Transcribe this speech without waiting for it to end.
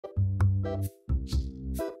Hello,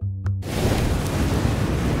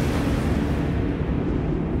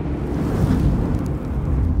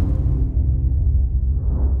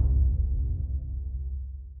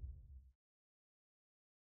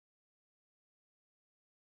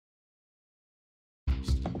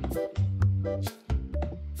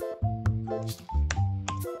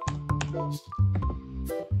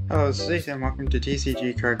 this is Ethan, and welcome to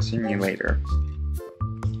TCG Card Simulator.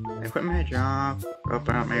 I quit my job,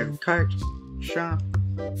 open up my card shop,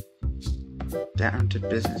 down to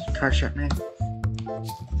business card shop name.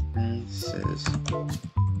 This is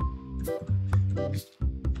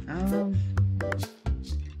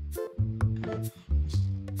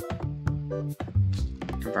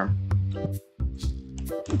confirm.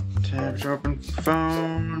 Tabs open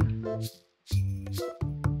phone.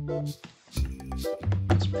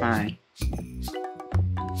 It's fine.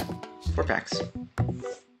 4 packs.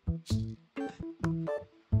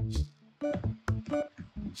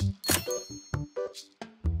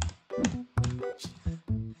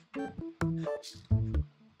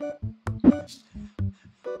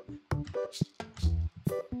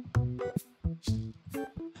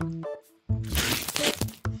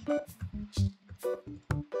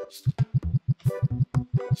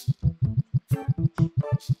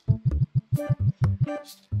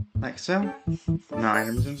 Like so. No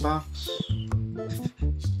items in box.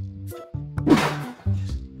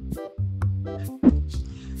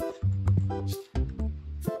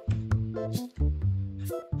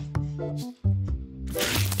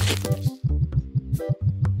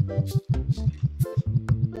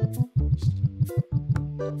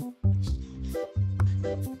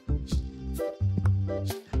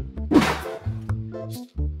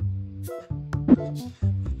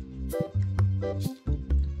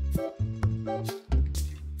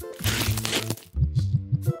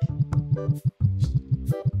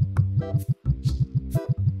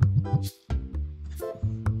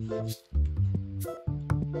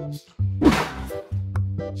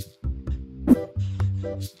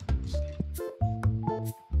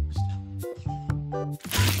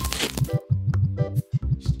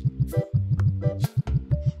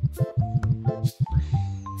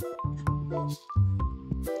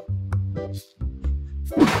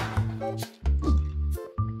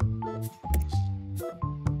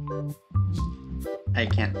 I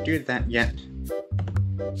can't do that yet.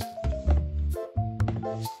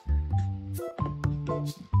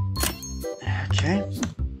 Okay.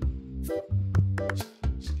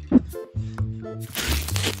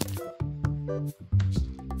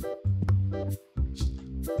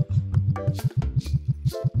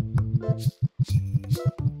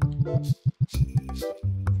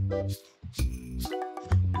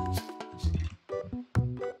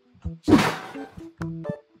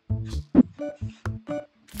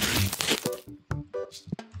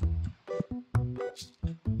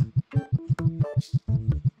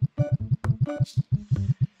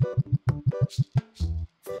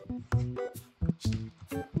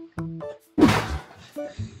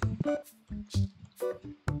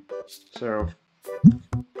 So,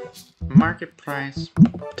 market price,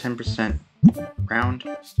 10% round.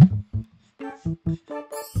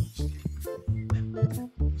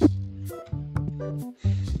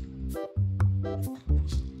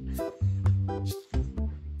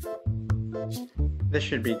 This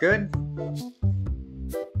should be good.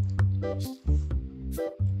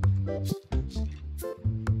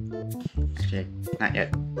 Actually, not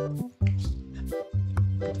yet.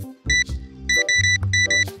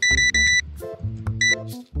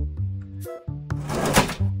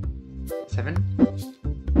 Seven.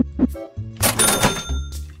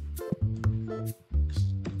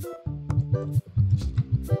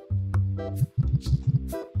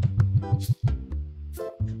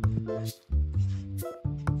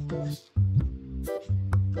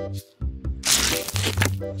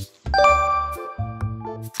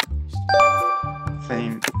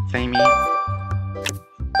 Famey.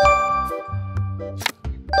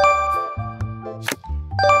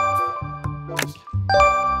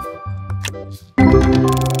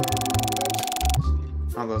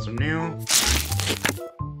 All those are new.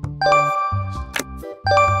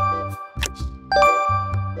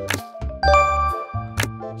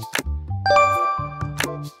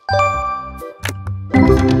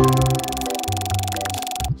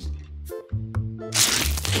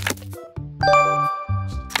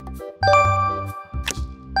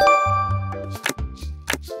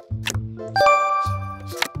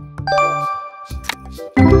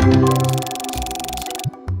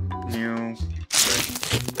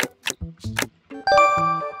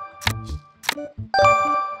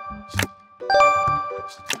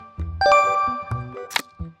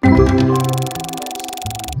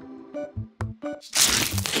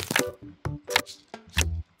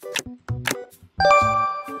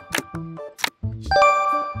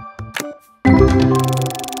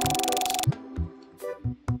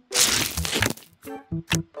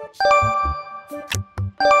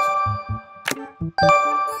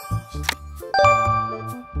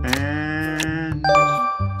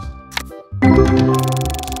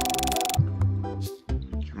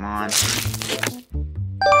 Come on.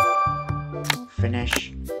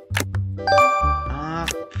 Finish. Up.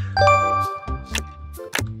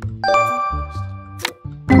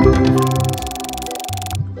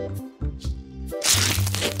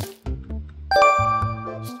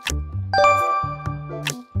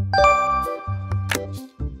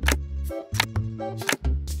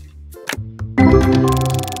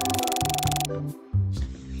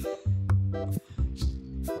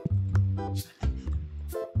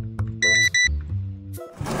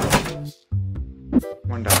 $1.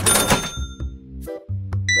 $1.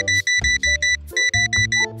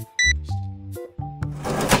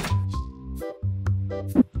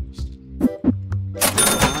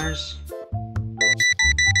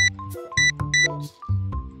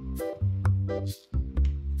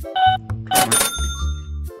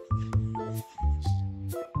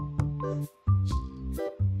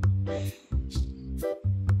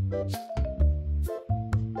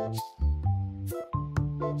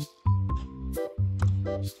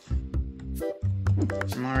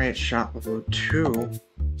 I'm already at shop level 2.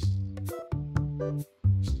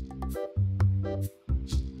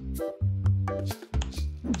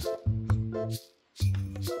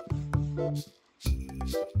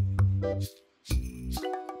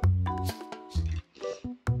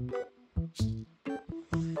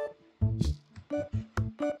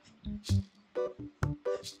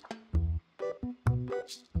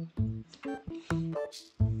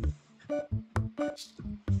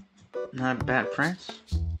 Not a bad price.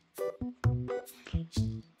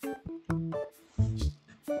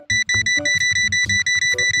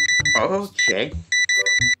 Okay.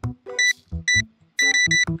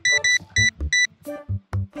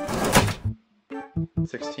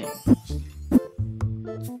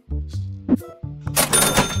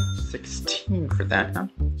 $16 for that, huh?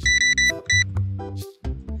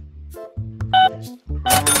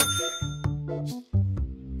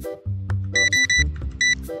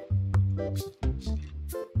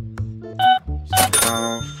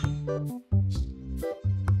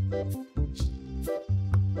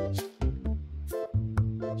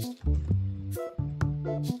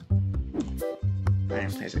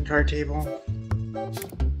 And place a card table.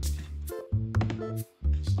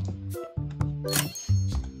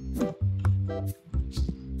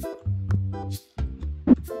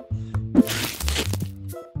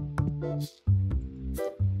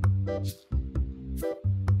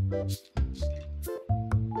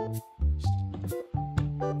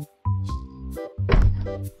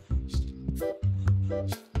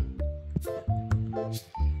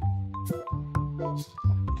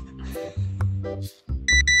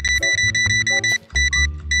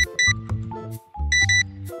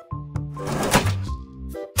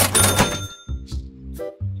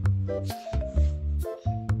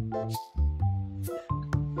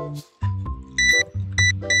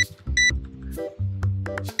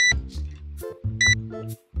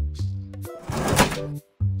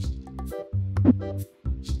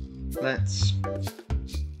 Let's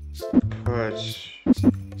put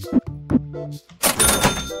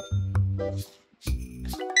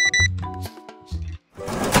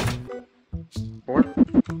 4.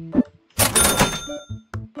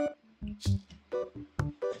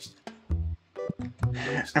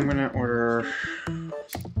 I'm gonna order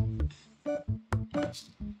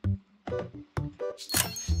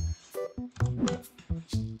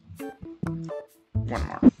one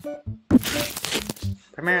more.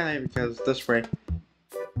 Primarily because this way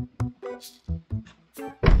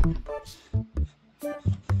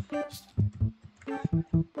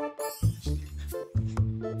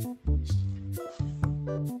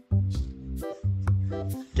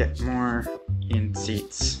get more in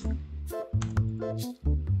seats.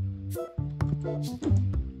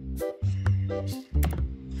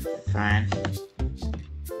 Fine.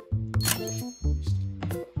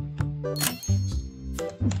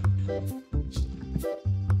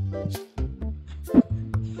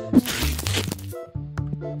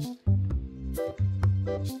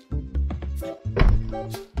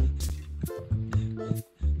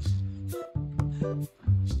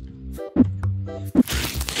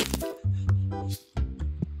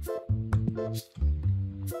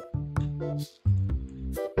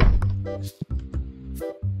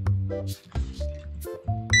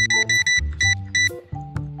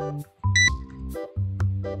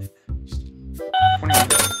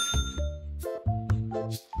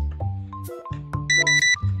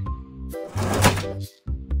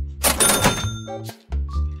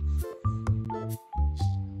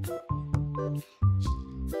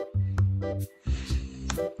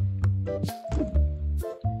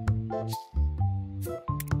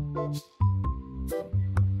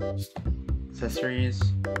 Accessories.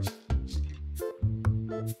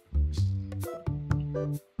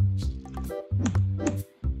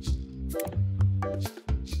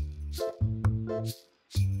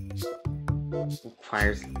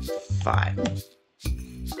 Requires 5.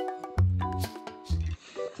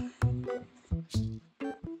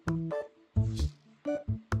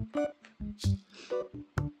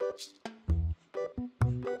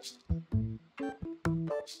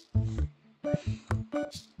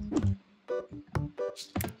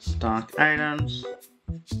 Stock items.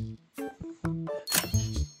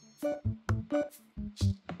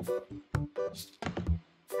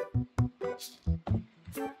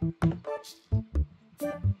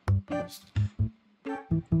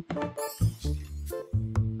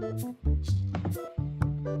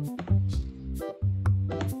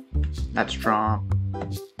 Let's draw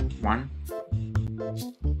 1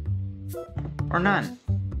 or none.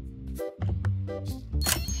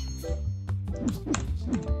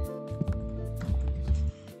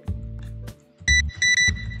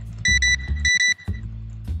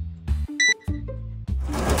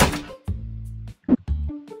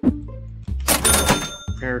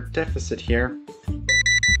 Fair deficit here.